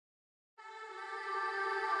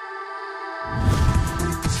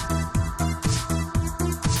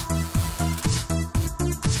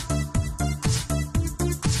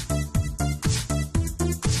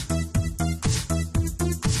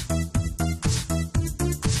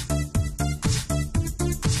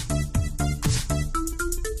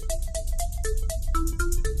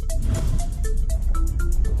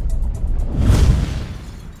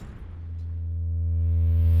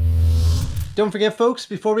Don't forget folks,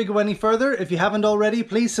 before we go any further, if you haven't already,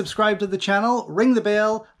 please subscribe to the channel, ring the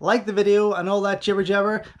bell, like the video and all that jibber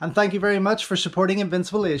jabber, and thank you very much for supporting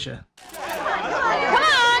Invincible Asia.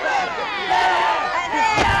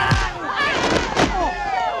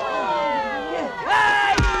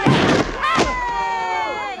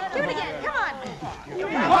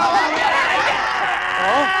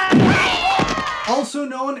 Also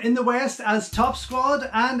known in the West as Top Squad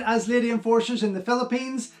and as Lady Enforcers in the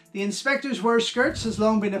Philippines, the Inspectors Wear Skirts has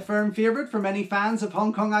long been a firm favourite for many fans of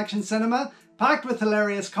Hong Kong action cinema, packed with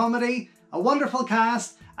hilarious comedy, a wonderful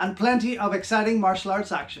cast and plenty of exciting martial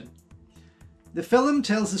arts action. The film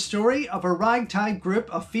tells the story of a ragtag group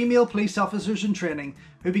of female police officers in training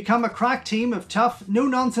who become a crack team of tough,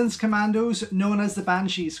 no-nonsense commandos known as the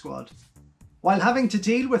Banshee Squad. While having to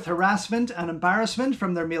deal with harassment and embarrassment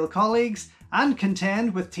from their male colleagues and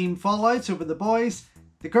contend with team fallouts over the boys,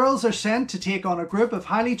 the girls are sent to take on a group of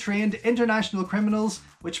highly trained international criminals,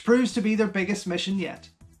 which proves to be their biggest mission yet.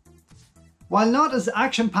 While not as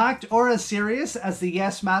action-packed or as serious as the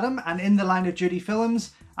Yes Madam and In the Line of Duty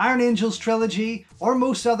films, Iron Angels trilogy, or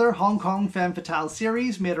most other Hong Kong femme fatale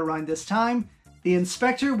series made around this time, the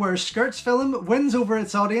Inspector Wears Skirts film wins over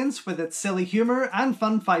its audience with its silly humour and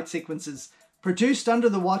fun fight sequences, produced under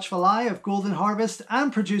the watchful eye of Golden Harvest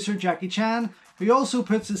and producer Jackie Chan, who also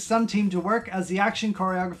puts his stunt team to work as the action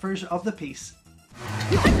choreographers of the piece.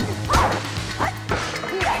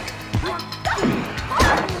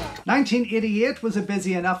 1988 was a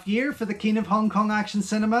busy enough year for the King of Hong Kong action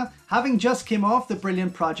cinema, having just came off the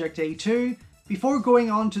brilliant Project A2, before going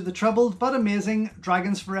on to the troubled but amazing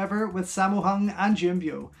Dragons Forever with Sammo Hung and Yuen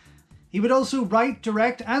Biao. He would also write,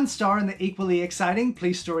 direct and star in the equally exciting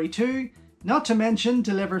Police Story 2, not to mention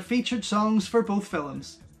deliver featured songs for both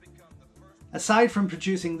films. Aside from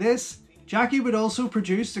producing this, Jackie would also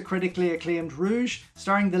produce the critically acclaimed Rouge,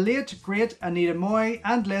 starring the late, great Anita Mui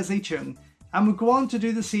and Leslie Cheung, and would go on to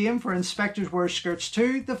do the same for Inspectors Wear Skirts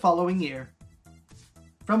 2 the following year.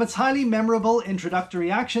 From its highly memorable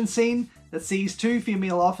introductory action scene that sees two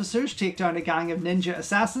female officers take down a gang of ninja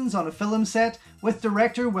assassins on a film set, with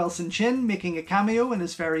director Wilson Chin making a cameo in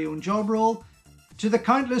his very own job role, to the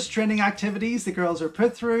countless training activities the girls are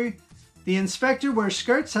put through, the Inspector Wears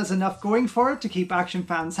Skirts has enough going for it to keep action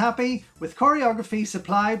fans happy, with choreography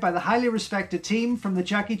supplied by the highly respected team from the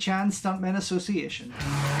Jackie Chan Stuntmen Association.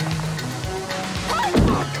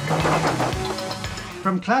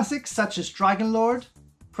 From classics such as Dragon Lord,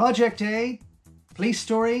 Project A, Police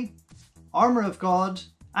Story, Armour of God,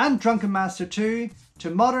 and Drunken Master 2,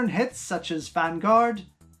 to modern hits such as Vanguard,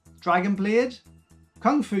 Dragon Blade,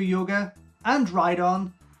 Kung Fu Yoga, and Ride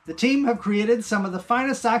On, the team have created some of the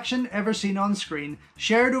finest action ever seen on screen,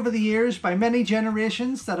 shared over the years by many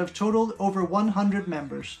generations that have totaled over 100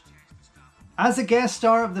 members. As a guest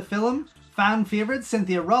star of the film, fan favourite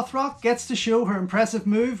Cynthia Rothrock gets to show her impressive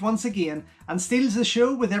move once again and steals the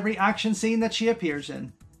show with every action scene that she appears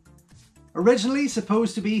in. Originally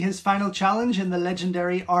supposed to be his final challenge in the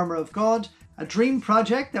legendary Armour of God, a dream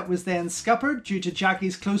project that was then scuppered due to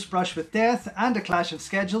Jackie's close brush with death and a clash of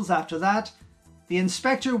schedules after that, the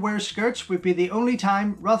Inspector Wears Skirts would be the only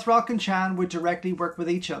time Rothrock and Chan would directly work with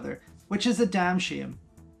each other, which is a damn shame.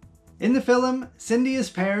 In the film, Cindy is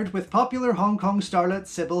paired with popular Hong Kong starlet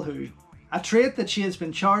Sibelle, a trait that she has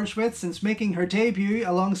been charged with since making her debut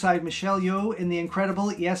alongside Michelle Yeoh in the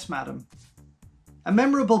incredible Yes Madam. A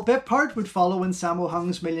memorable bit part would follow in Sammo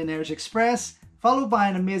Hung's Millionaire's Express, followed by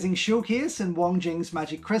an amazing showcase in Wong Jing's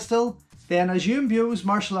Magic Crystal, then as Yuen Biao's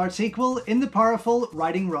martial arts equal in the powerful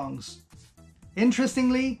Righting Wrongs.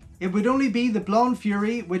 Interestingly, it would only be the Blonde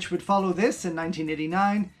Fury which would follow this in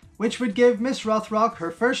 1989, which would give Miss Rothrock her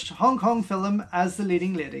first Hong Kong film as the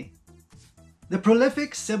leading lady. The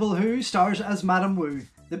prolific Sibelle stars as Madame Wu,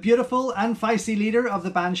 the beautiful and feisty leader of the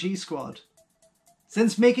Banshee Squad.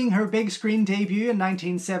 Since making her big screen debut in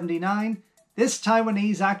 1979, this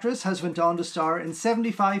Taiwanese actress has went on to star in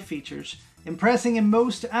 75 features, impressing in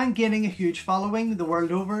most and gaining a huge following the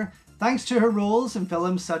world over thanks to her roles in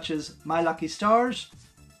films such as My Lucky Stars,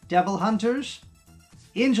 Devil Hunters,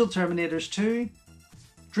 Angel Terminators 2,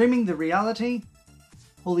 Dreaming the Reality,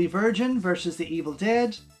 Holy Virgin vs. the Evil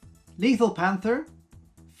Dead, Lethal Panther,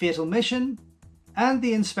 Fatal Mission, and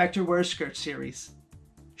the Inspector Wears Skirts series.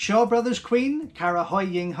 Shaw Brothers Queen, Kara Hoi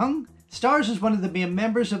Ying Hung, stars as one of the main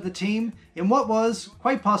members of the team in what was,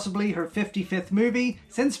 quite possibly, her 55th movie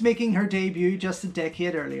since making her debut just a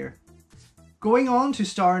decade earlier. Going on to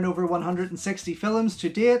star in over 160 films to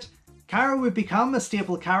date, Kara would become a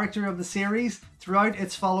staple character of the series throughout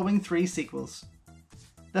its following 3 sequels.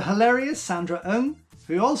 The hilarious Sandra Ng,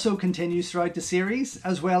 who also continues throughout the series,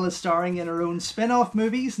 as well as starring in her own spin-off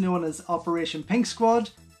movies known as Operation Pink Squad,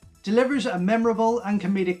 delivers a memorable and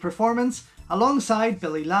comedic performance alongside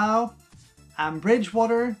Billy Lau, Anne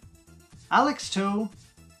Bridgewater, Alex To,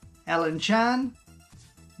 Ellen Chan,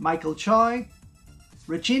 Michael Chow,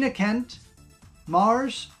 Regina Kent,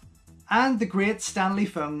 Mars, and the great Stanley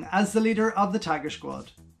Fung as the leader of the Tiger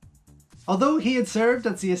Squad. Although he had served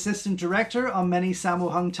as the assistant director on many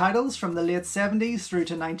Sammo Hung titles from the late 70s through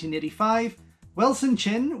to 1985, Wilson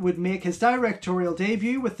Chin would make his directorial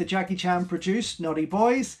debut with the Jackie Chan produced Naughty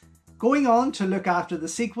Boys, going on to look after the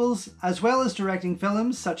sequels as well as directing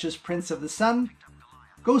films such as Prince of the Sun,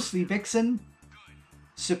 Ghostly Vixen,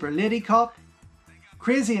 Super Lady Cop,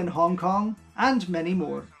 Crazy in Hong Kong, and many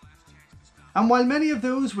more. And while many of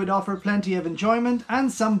those would offer plenty of enjoyment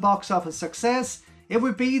and some box office success, it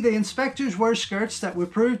would be The Inspectors Wear Skirts that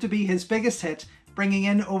would prove to be his biggest hit, bringing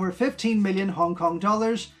in over 15 million Hong Kong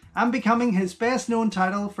dollars and becoming his best known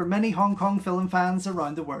title for many Hong Kong film fans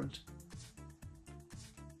around the world.